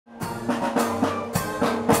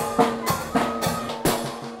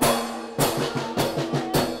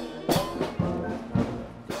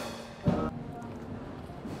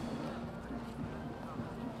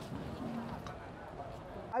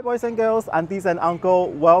boys and girls, aunties and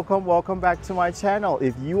uncle, welcome back to my channel.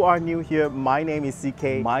 If you are new here, my name is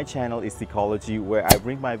CK. My channel is Ecology, where I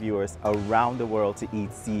bring my viewers around the world to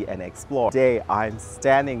eat, see and explore. Today, I'm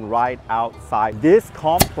standing right outside. This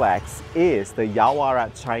complex is the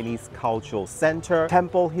Yaowarat Chinese Cultural Center.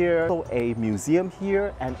 Temple here, also a museum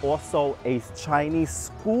here, and also a Chinese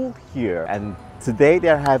school here. And today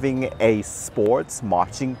they're having a sports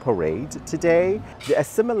marching parade today. The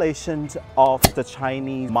assimilation of the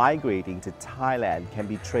Chinese migrating to Thailand can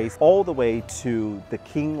be traced all the way to the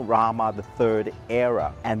King Rama III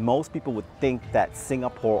era. And most people would think that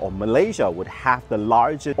Singapore or Malaysia would have the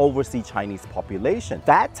largest overseas Chinese population.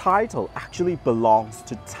 That title actually belongs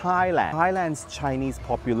to Thailand. Thailand's Chinese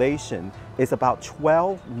population is about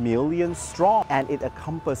 12 million strong, and it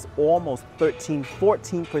encompasses almost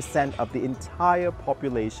 13–14% of the entire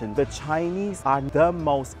population. The Chinese are the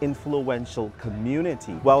most influential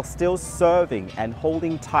community while still serving and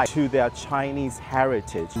holding tight to their Chinese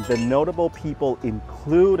heritage. The notable people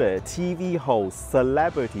included TV hosts,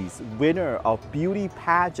 celebrities, winner of beauty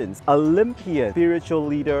pageants, Olympian, spiritual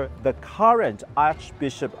leader, the current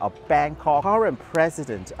Archbishop of Bangkok, current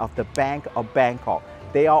president of the Bank of Bangkok.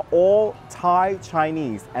 They are all Thai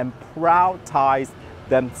Chinese and proud Thais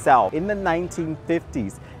themselves. In the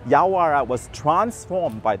 1950s, Yaowarat was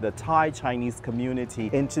transformed by the Thai Chinese community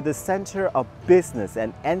into the center of business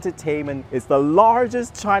and entertainment. It's the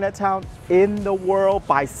largest Chinatown in the world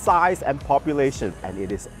by size and population, and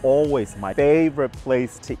it is always my favorite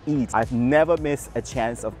place to eat. I've never missed a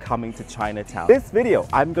chance of coming to Chinatown. This video,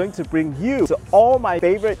 I'm going to bring you to all my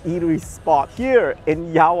favorite eatery spots here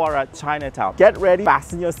in Yaowarat Chinatown. Get ready,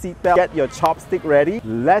 fasten your seatbelt, get your chopstick ready.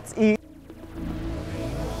 Let's eat.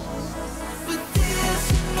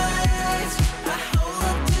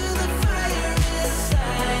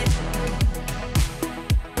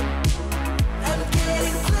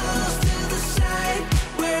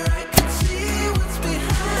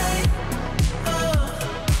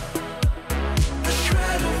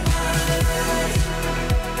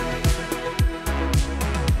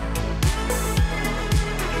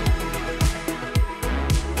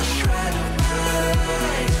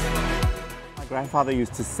 Grandfather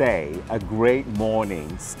used to say, a great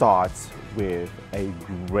morning starts with a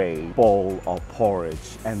great bowl of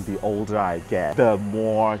porridge, and the older I get, the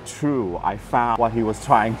more true I found what he was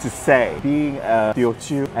trying to say. Being a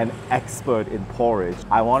Teochew, an expert in porridge,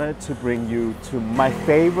 I wanted to bring you to my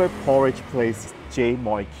favorite porridge place,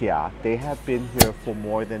 Hmoy. They have been here for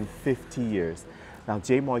more than 50 years. Now,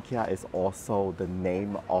 Hmoy is also the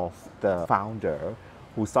name of the founder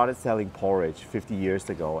who started selling porridge 50 years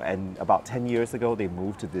ago, and about 10 years ago they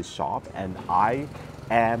moved to this shop, and I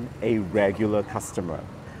am a regular customer.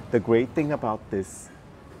 The great thing about this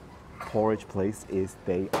porridge place is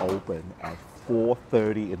they open at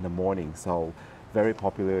 4:30 in the morning, so very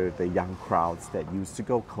popular with the young crowds that used to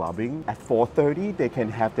go clubbing. At 4:30 they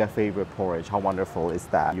can have their favorite porridge. How wonderful is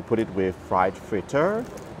that? You put it with fried fritter.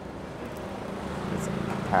 It's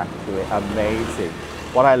actually amazing.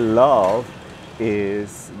 What I love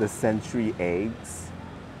is the century eggs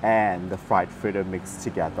and the fried fritter mixed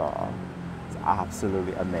together. It's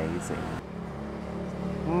absolutely amazing.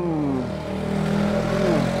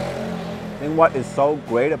 And what is so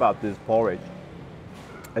great about this porridge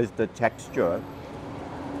is the texture,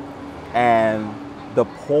 and the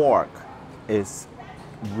pork is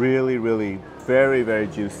really very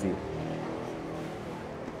juicy.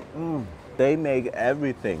 They make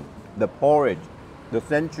everything, the porridge, the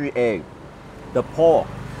century egg, the pork,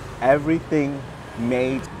 everything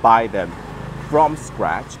made by them from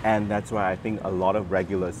scratch, and that's why I think a lot of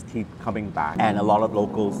regulars keep coming back. And a lot of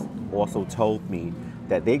locals also told me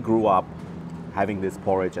that they grew up having this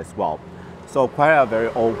porridge as well. So quite a very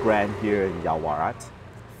old brand here in Yaowarat,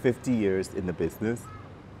 50 years in the business.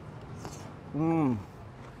 Oh,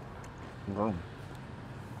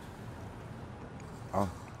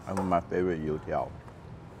 I'm my favorite youtiao.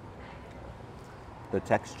 The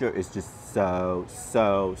texture is just so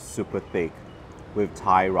super thick with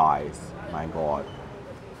Thai rice. My God.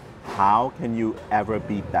 How can you ever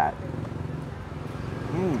beat that?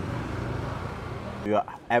 If you're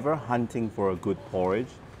ever hunting for a good porridge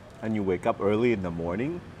and you wake up early in the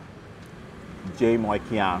morning, Hmoy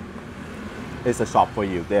is a shop for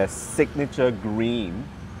you. Their signature green,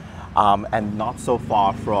 and not so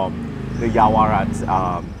far from the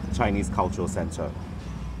Yaowarat Chinese Cultural Center.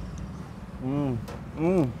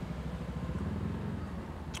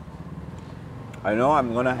 I know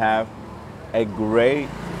I'm gonna have a great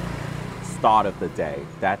start of the day,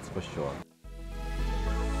 that's for sure.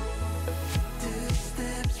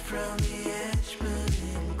 From the edge,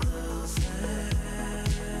 moving closer.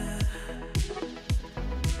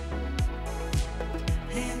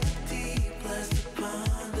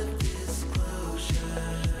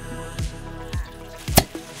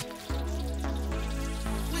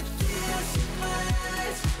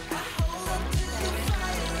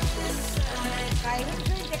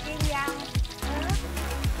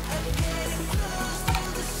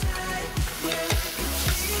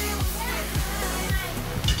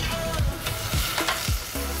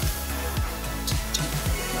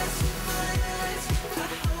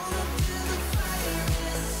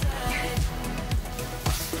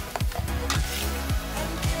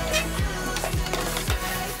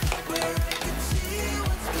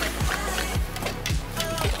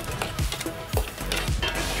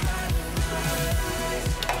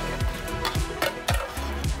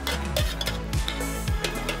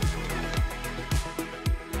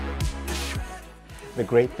 The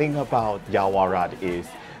great thing about Yaowarat is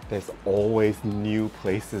there's always new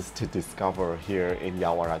places to discover here in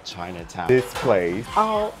Yaowarat Chinatown. This place,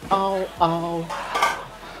 ow, ow, ow.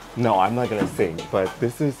 No, I'm not gonna sing, but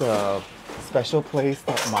this is a special place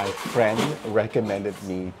that my friend recommended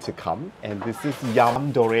me to come, and this is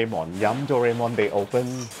Yum Doraemon. Yum Doraemon, they open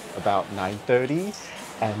about 9:30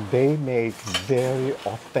 and they make very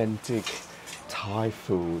authentic Thai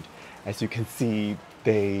food. As you can see,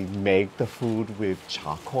 they make the food with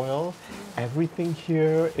charcoal. Everything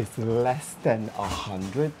here is less than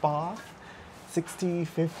 100 baht. 60,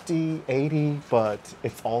 50, 80, but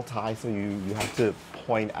it's all Thai, so you have to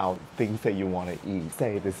point out things that you want to eat.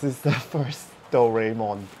 Say, this is the first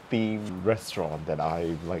Doraemon themed restaurant that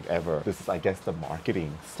I like ever. This is, I guess, the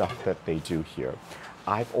marketing stuff that they do here.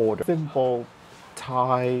 I've ordered simple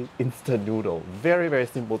Thai instant noodle, very, very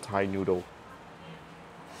simple Thai noodle.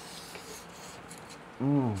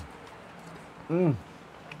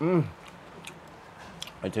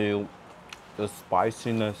 I tell you, the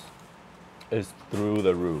spiciness is through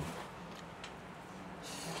the roof.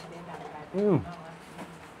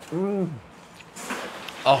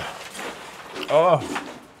 Oh,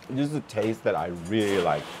 this is a taste that I really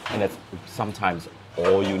like, and it's sometimes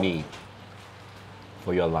all you need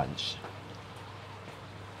for your lunch.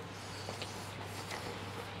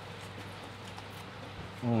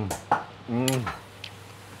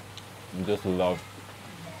 I just love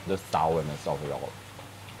the sourness of it all.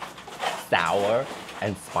 Sour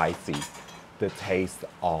and spicy, the taste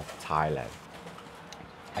of Thailand.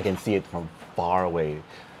 I can see it from far away,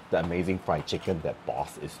 the amazing fried chicken that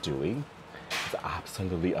boss is doing. It's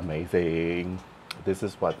absolutely amazing. This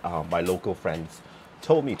is what my local friends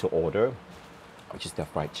told me to order, which is the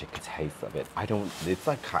fried chicken taste of it. It's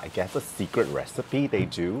like, I guess, a secret recipe they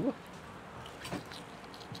do.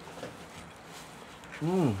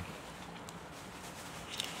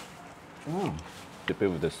 Dip it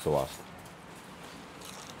with the sauce.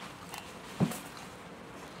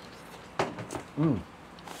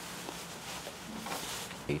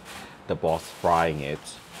 The boss frying it,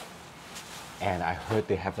 and I heard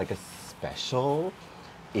they have like a special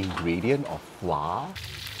ingredient of flour.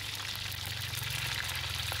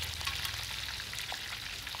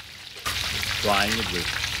 Frying it with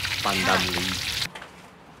pandan leaves.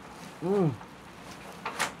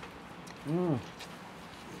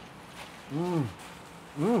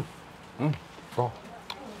 Oh,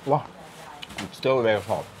 wow, it's still very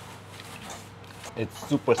hot. It's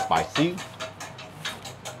super spicy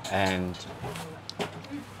and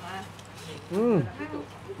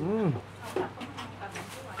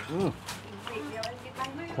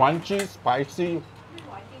crunchy, spicy.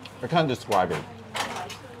 I can't describe it.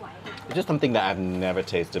 It's just something that I've never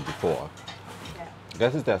tasted before. I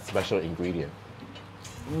guess it's that special ingredient.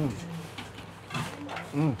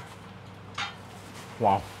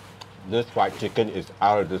 Wow, this fried chicken is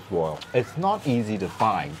out of this world. It's not easy to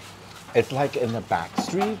find. It's like in the back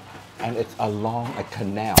street, and it's along a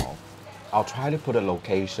canal. I'll try to put a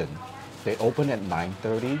location. They open at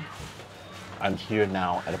 9:30. I'm here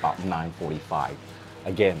now at about 9:45.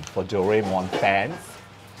 Again, for Doraemon fans,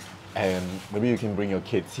 and maybe you can bring your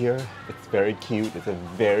kids here. It's very cute. It's a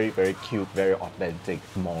very, very cute, very authentic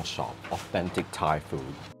small shop. Authentic Thai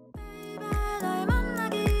food.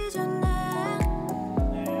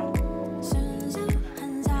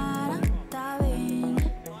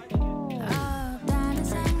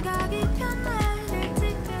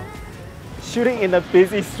 Shooting in the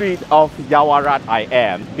busy street of Yaowarat I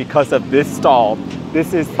am because of this stall.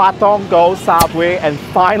 This is Patong Go Subway, and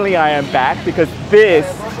finally I am back because this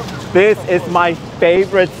is my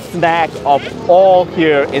favorite snack of all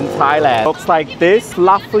here in Thailand. Looks like this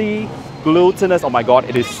fluffy, glutinous, oh my god,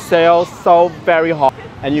 it is so very hot.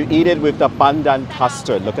 And you eat it with the pandan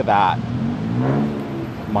custard, look at that.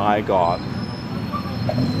 My god.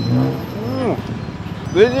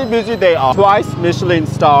 Busy day off. Twice Michelin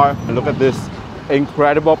star. And look at this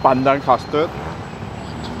incredible pandan custard.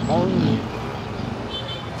 Oh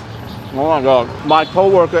my god. My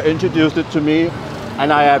co-worker introduced it to me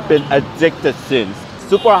and I have been addicted since.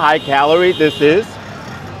 Super high calorie this is,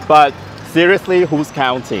 but seriously, who's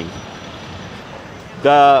counting?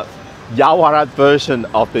 The Yaowarat version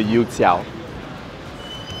of the youtiao.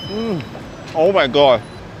 Oh my god.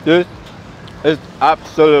 This is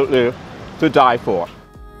absolutely to die for.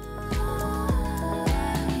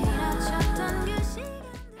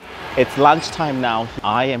 It's lunchtime now.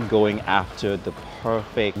 I am going after the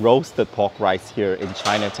perfect roasted pork rice here in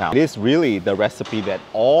Chinatown. It is really the recipe that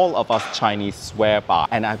all of us Chinese swear by.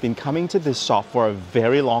 And I've been coming to this shop for a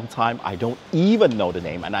very long time. I don't even know the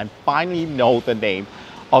name, and I finally know the name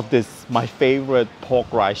of this, my favorite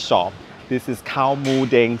pork rice shop. This is Khao Mu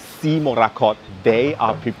Deng Si Morakot. They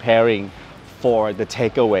are preparing for the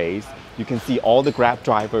takeaways. You can see all the Grab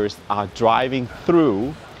drivers are driving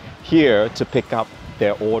through here to pick up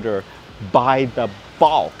their order by the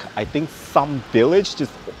bulk. I think some village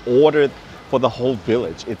just ordered for the whole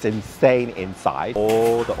village. It's insane inside.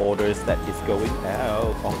 All the orders that is going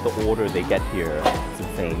out of the order they get here. It's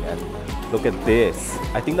insane. And look at this.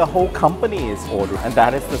 I think the whole company is ordering. And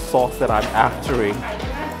that is the sauce that I'm aftering.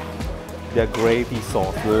 Their gravy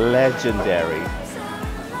sauce, legendary.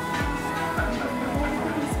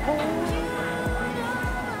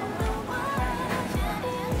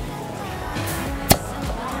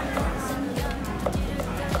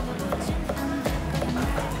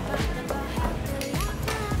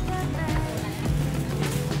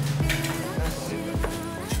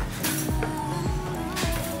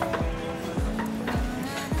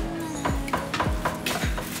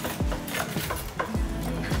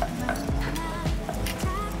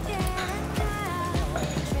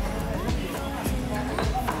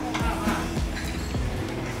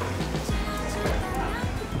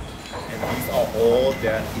 All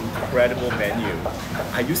their incredible menu.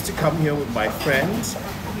 I used to come here with my friends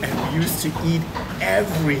and we used to eat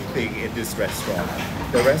everything in this restaurant.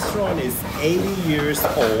 The restaurant is 80 years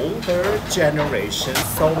old, third generation.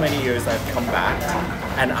 So many years I've come back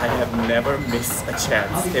and I have never missed a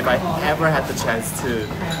chance. If I ever had the chance to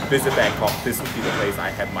visit Bangkok, this would be the place I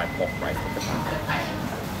had my pork rice with the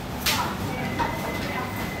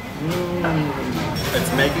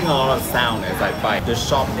It's making a lot of sound as I bite. The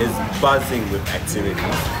shop is buzzing with activities.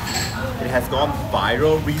 It has gone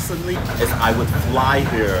viral recently as I would fly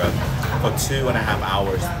here for 2.5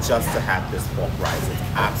 hours just to have this pork rice. It's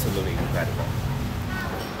absolutely incredible.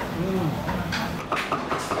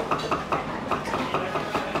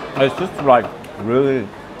 It's just like really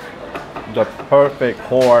the perfect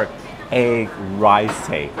pork, egg, rice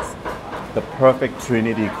taste. The perfect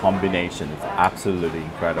trinity combination is absolutely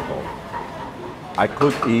incredible. I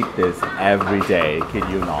could eat this every day, kid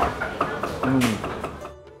you not.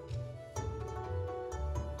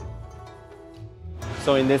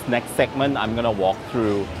 So in this next segment, I'm gonna walk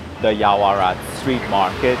through the Yaowarat street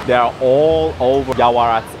market. They are all over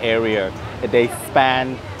Yaowarat's area. They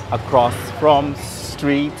span across from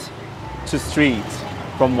street to street,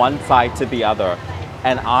 from one side to the other.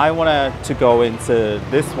 And I wanted to go into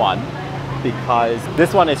this one because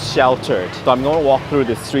this one is sheltered. So I'm going to walk through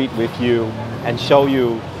the street with you and show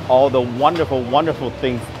you all the wonderful, wonderful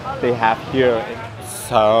things they have here.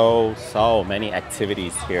 So many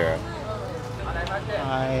activities here.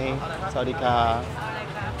 Hi, Sawadika.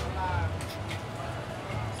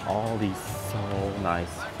 All these so nice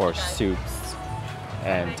for soups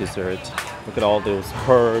and dessert. Look at all those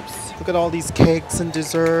herbs. Look at all these cakes and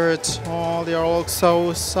dessert. Oh, they are all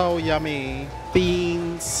so yummy.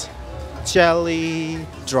 Beans, jelly,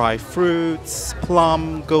 dry fruits,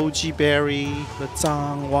 plum, goji berry, the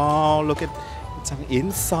zhang. Wow, look at the zhang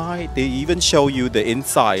inside. They even show you the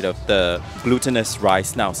inside of the glutinous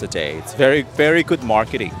rice nowadays. It's very good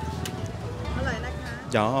marketing.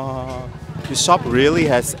 Yeah, this shop really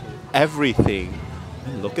has everything.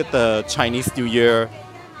 Look at the Chinese New Year.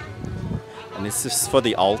 And this is for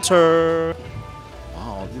the altar.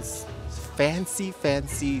 Wow, this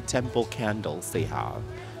fancy temple candles they have.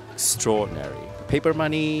 Extraordinary. Paper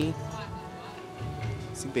money.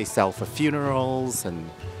 I think they sell for funerals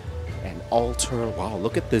and altar. Wow,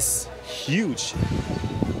 look at this huge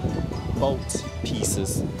boat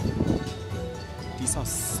pieces. These are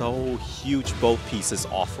so huge boat pieces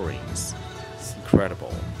offerings. It's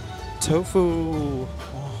incredible. Tofu.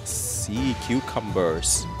 Oh, see,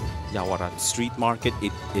 cucumbers. Yaowarat street market,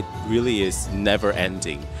 it really is never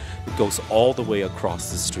ending. It goes all the way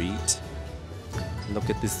across the street. Look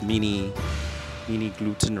at this mini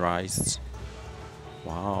gluten rice.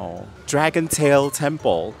 Wow. Dragon Tail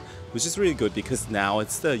Temple, which is really good because now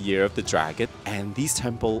it's the year of the dragon and these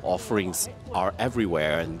temple offerings are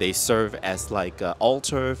everywhere and they serve as like an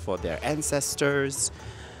altar for their ancestors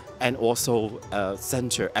and also a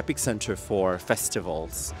center, epic center for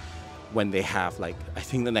festivals. When they have like, I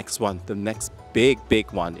think the next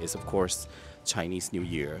big one is of course Chinese New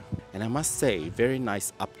Year. And I must say, very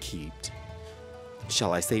nice upkeep.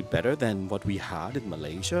 Shall I say better than what we had in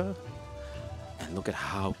Malaysia? And look at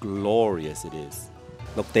how glorious it is.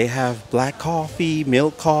 Look, they have black coffee,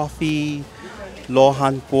 milk coffee,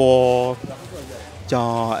 lohan guo,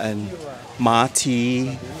 and ma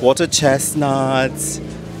tea, water chestnuts.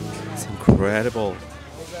 It's incredible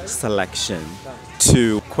selection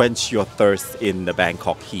to quench your thirst in the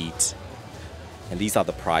Bangkok heat. And these are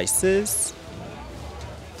the prices.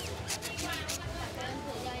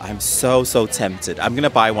 I'm so tempted. I'm gonna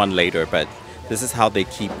buy one later, but this is how they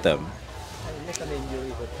keep them. I recommend you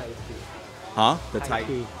is the Thai tea. Huh? The Thai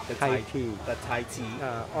tea. the Thai Thai tea. The Thai tea.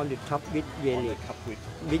 On the top with jelly. Cup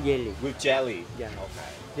With jelly. with jelly. Yeah. Okay.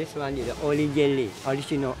 This one is the only jelly.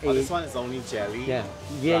 Original Oh, this egg. one is only jelly. Yeah.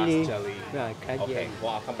 Grass Jelly. jelly. Yeah, cat Okay. jelly.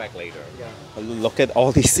 Well, I'll come back later. Yeah. Look at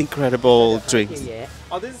all these incredible drinks. Yeah.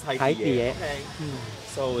 Oh, this is Thai Thai tea. tea, yeah. Okay.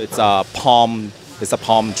 So it's a palm. It's a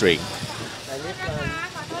palm drink. And this one,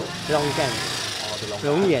 long gan.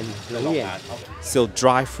 Long yan. So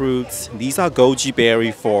dry fruits. These are goji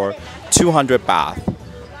berry for 200 baht.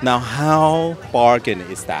 Now, how bargain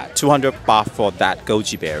is that? 200 baht for that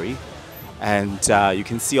goji berry, and you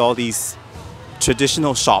can see all these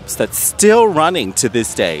traditional shops that's still running to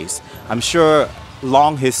these days. I'm sure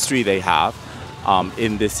long history they have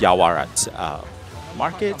in this Yaowarat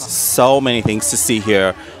market. So many things to see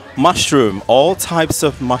here. Mushroom, all types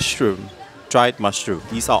of mushroom, dried mushroom.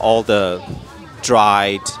 These are all the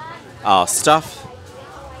dried stuff,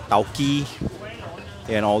 taoki,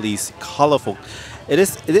 and all these colorful.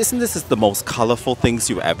 Isn't this the most colorful things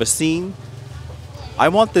you've ever seen? I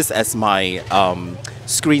want this as my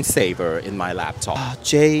screensaver in my laptop.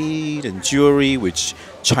 Jade and jewelry, which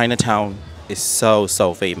Chinatown is so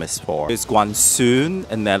famous for. It's Guansoon,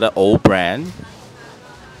 another old brand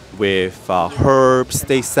with herbs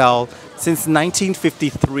they sell since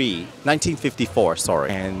 1954, sorry.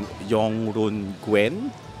 And Yongrun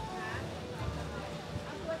Gwen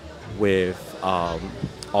with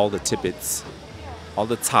all the tidbits, all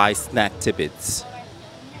the Thai snack tidbits.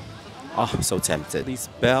 Oh, so tempted. These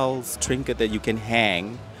bells, trinket that you can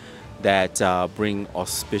hang that bring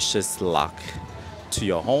auspicious luck to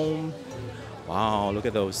your home. Wow, look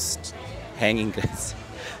at those hanging things.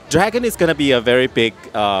 Dragon is going to be a very big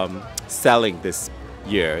selling this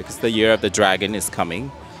year because the year of the dragon is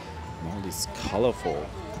coming. All this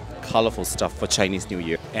colorful stuff for Chinese New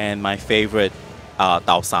Year. And my favorite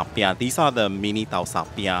tau sa pian. These are the mini tau sa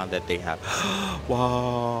pian that they have.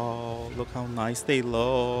 Wow, look how nice they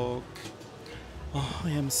look. Oh, I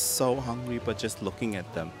am so hungry, but just looking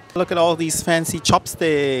at them. Look at all these fancy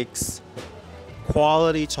chopsticks.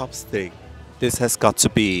 Quality chopstick. This has got to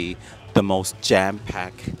be the most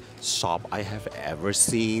jam-packed shop I have ever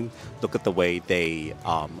seen. Look at the way they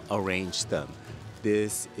arrange them.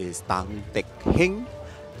 This is Tang Tek Hing,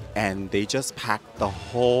 and they just packed the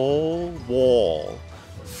whole wall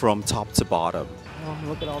from top to bottom. Oh,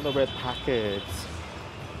 look at all the red packets.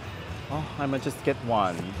 Oh, I might just get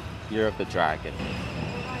one. Year of the Dragon.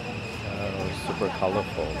 Oh, super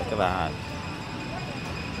colorful. Look at that.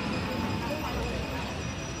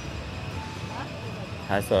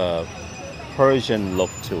 Has a Persian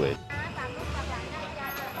look to it.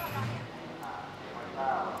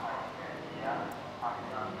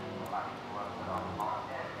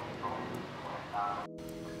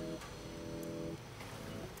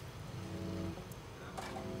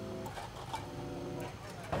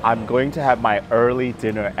 I'm going to have my early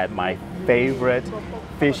dinner at my favorite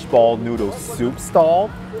fishball noodle soup stall.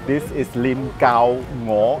 This is Lim Lao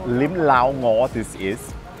Ngo. This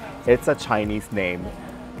is. It's a Chinese name,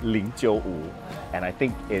 Ling Jiu Wu, and I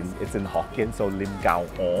think it's in Hokkien, so Lim Gao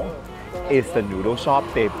Ngo. It's the noodle shop.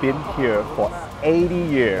 They've been here for 80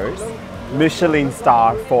 years, Michelin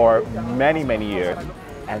star for many years,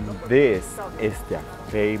 and this is their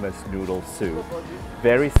famous noodle soup.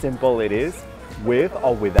 Very simple it is, with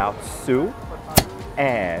or without soup,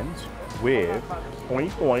 and with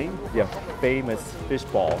their famous fish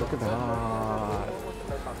ball. Look at that.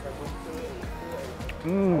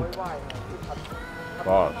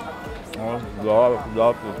 God, I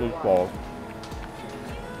love the fish ball.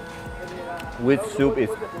 With soup is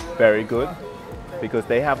very good because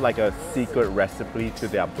they have like a secret recipe to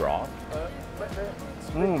their broth,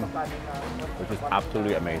 which is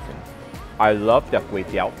absolutely amazing. I love their kway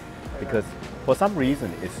teow because for some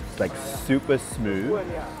reason it's like super smooth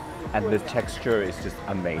and the texture is just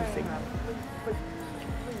amazing.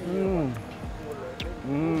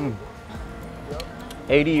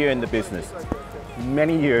 80 years in the business,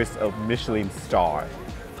 many years of Michelin star.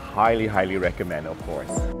 Highly recommend, of course.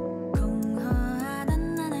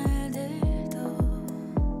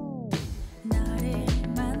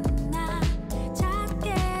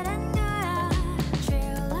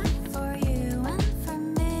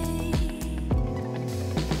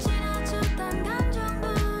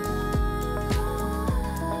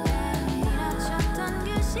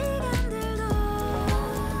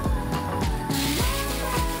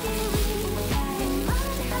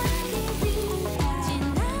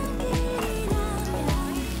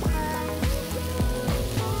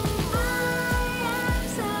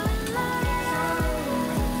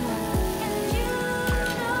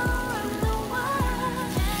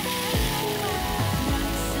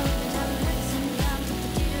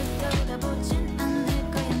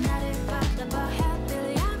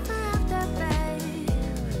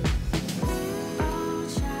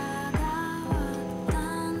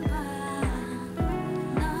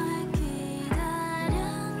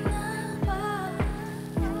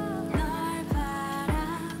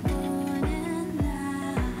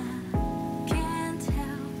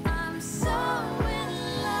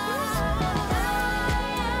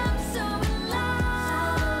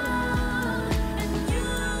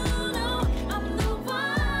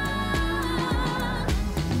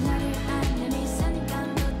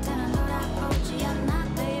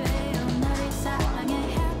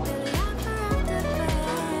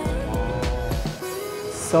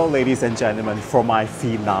 So ladies and gentlemen, for my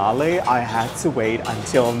finale, I had to wait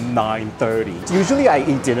until 9:30. Usually I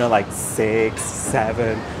eat dinner like 6,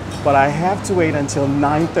 7, but I have to wait until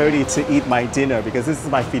 9:30 to eat my dinner because this is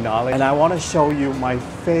my finale. And I want to show you my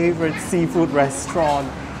favorite seafood restaurant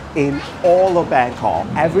in all of Bangkok.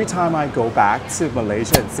 Every time I go back to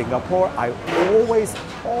Malaysia and Singapore, I always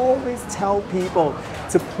tell people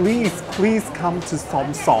to please come to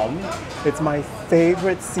Som Som. It's my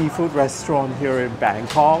favorite seafood restaurant here in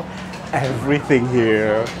Bangkok. Everything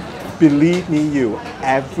here, believe me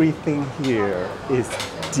everything here is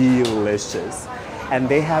delicious. And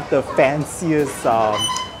they have the fanciest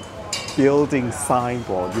building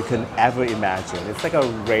signboard you can ever imagine. It's like a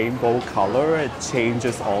rainbow color, it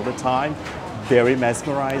changes all the time, very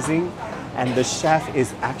mesmerizing. And the chef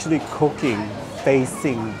is actually cooking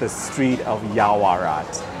facing the street of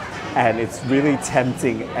Yaowarat. And it's really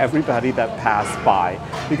tempting everybody that pass by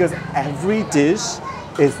because every dish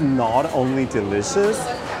is not only delicious,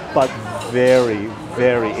 but very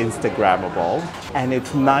Instagrammable. And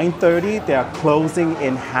it's 9:30, they're closing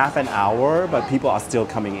in half an hour, but people are still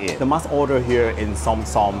coming in. The must order here in Som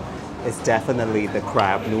Som is definitely the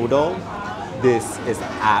crab noodle. This is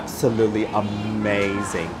absolutely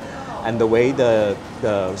amazing. And the way the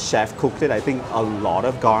chef cooked it, I think a lot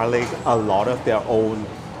of garlic, a lot of their own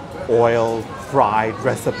oil fried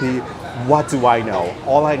recipe. What do I know?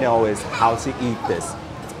 All I know is how to eat this.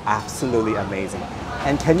 It's absolutely amazing.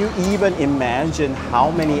 And can you even imagine how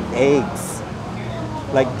many eggs?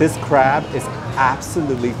 Like this crab is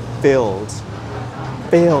absolutely filled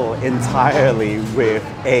entirely with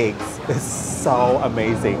eggs. It's so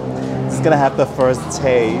amazing. Just gonna have the first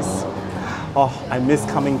taste. Oh, I miss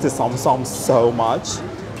coming to Som Som so much.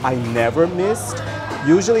 I never missed.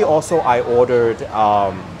 Usually also I ordered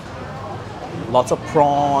lots of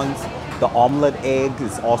prawns. The omelette egg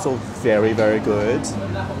is also very good.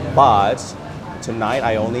 But tonight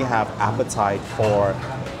I only have appetite for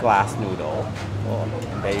glass noodle. Oh,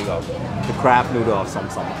 there you go. The crab noodle of Som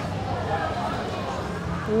Som.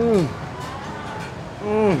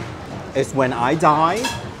 It's when I die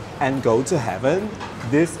and go to heaven,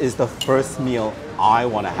 this is the first meal I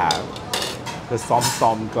want to have. The Som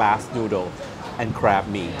Som glass noodle and crab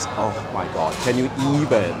meat. Oh my God, can you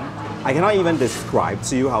even? I cannot even describe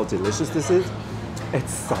to you how delicious this is.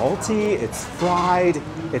 It's salty, it's fried,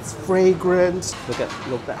 it's fragrant. Look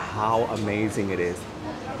at how amazing it is.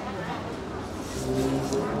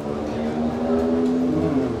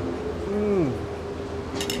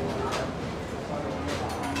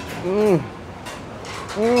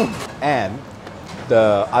 And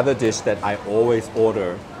the other dish that I always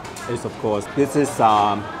order is, of course, this is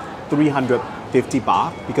 350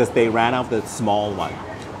 baht because they ran out the small one.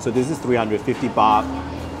 So this is 350 baht.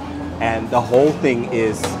 And the whole thing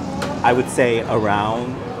is, I would say,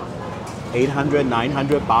 around 800,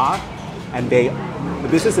 900 baht. And the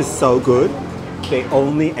business is so good, they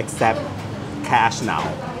only accept cash now.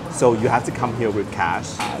 So you have to come here with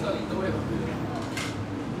cash.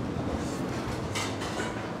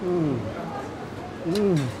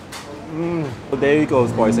 So there you go,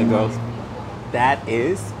 boys and girls. That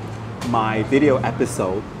is my video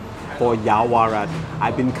episode for Yaowarat.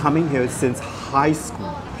 I've been coming here since high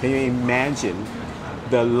school. Can you imagine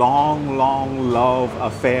the long love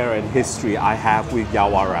affair and history I have with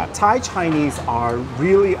Yaowarat? Thai Chinese are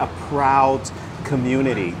really a proud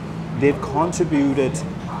community. They've contributed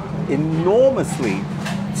enormously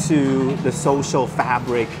to the social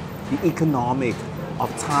fabric, the economic of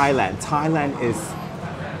Thailand. Thailand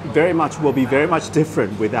will be very much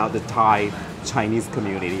different without the Thai Chinese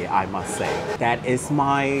community, I must say. That is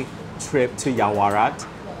my trip to Yaowarat.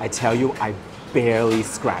 I tell you, I barely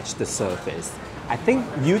scratched the surface. I think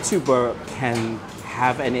YouTuber can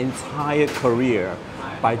have an entire career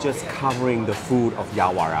by just covering the food of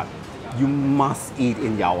Yaowarat. You must eat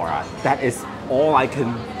in Yaowarat. That is all I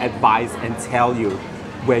can advise and tell you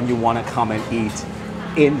when you want to come and eat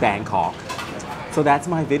in Bangkok. So that's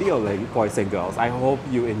my video, boys and girls. I hope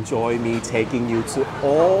you enjoy me taking you to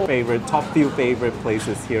all top few favorite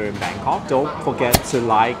places here in Bangkok. Don't forget to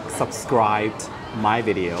like, subscribe my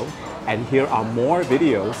video. And here are more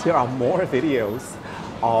videos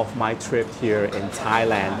of my trip here in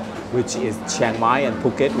Thailand, which is Chiang Mai and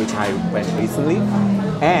Phuket, which I went recently.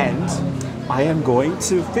 And I am going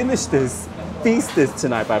to feast this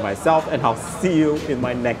tonight by myself, and I'll see you in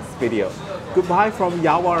my next video. Goodbye from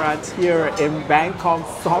Yaowarat here in Bangkok,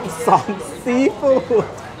 Som Som Seafood.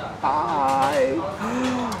 Bye.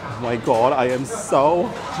 Oh my God, I am so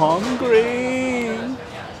hungry.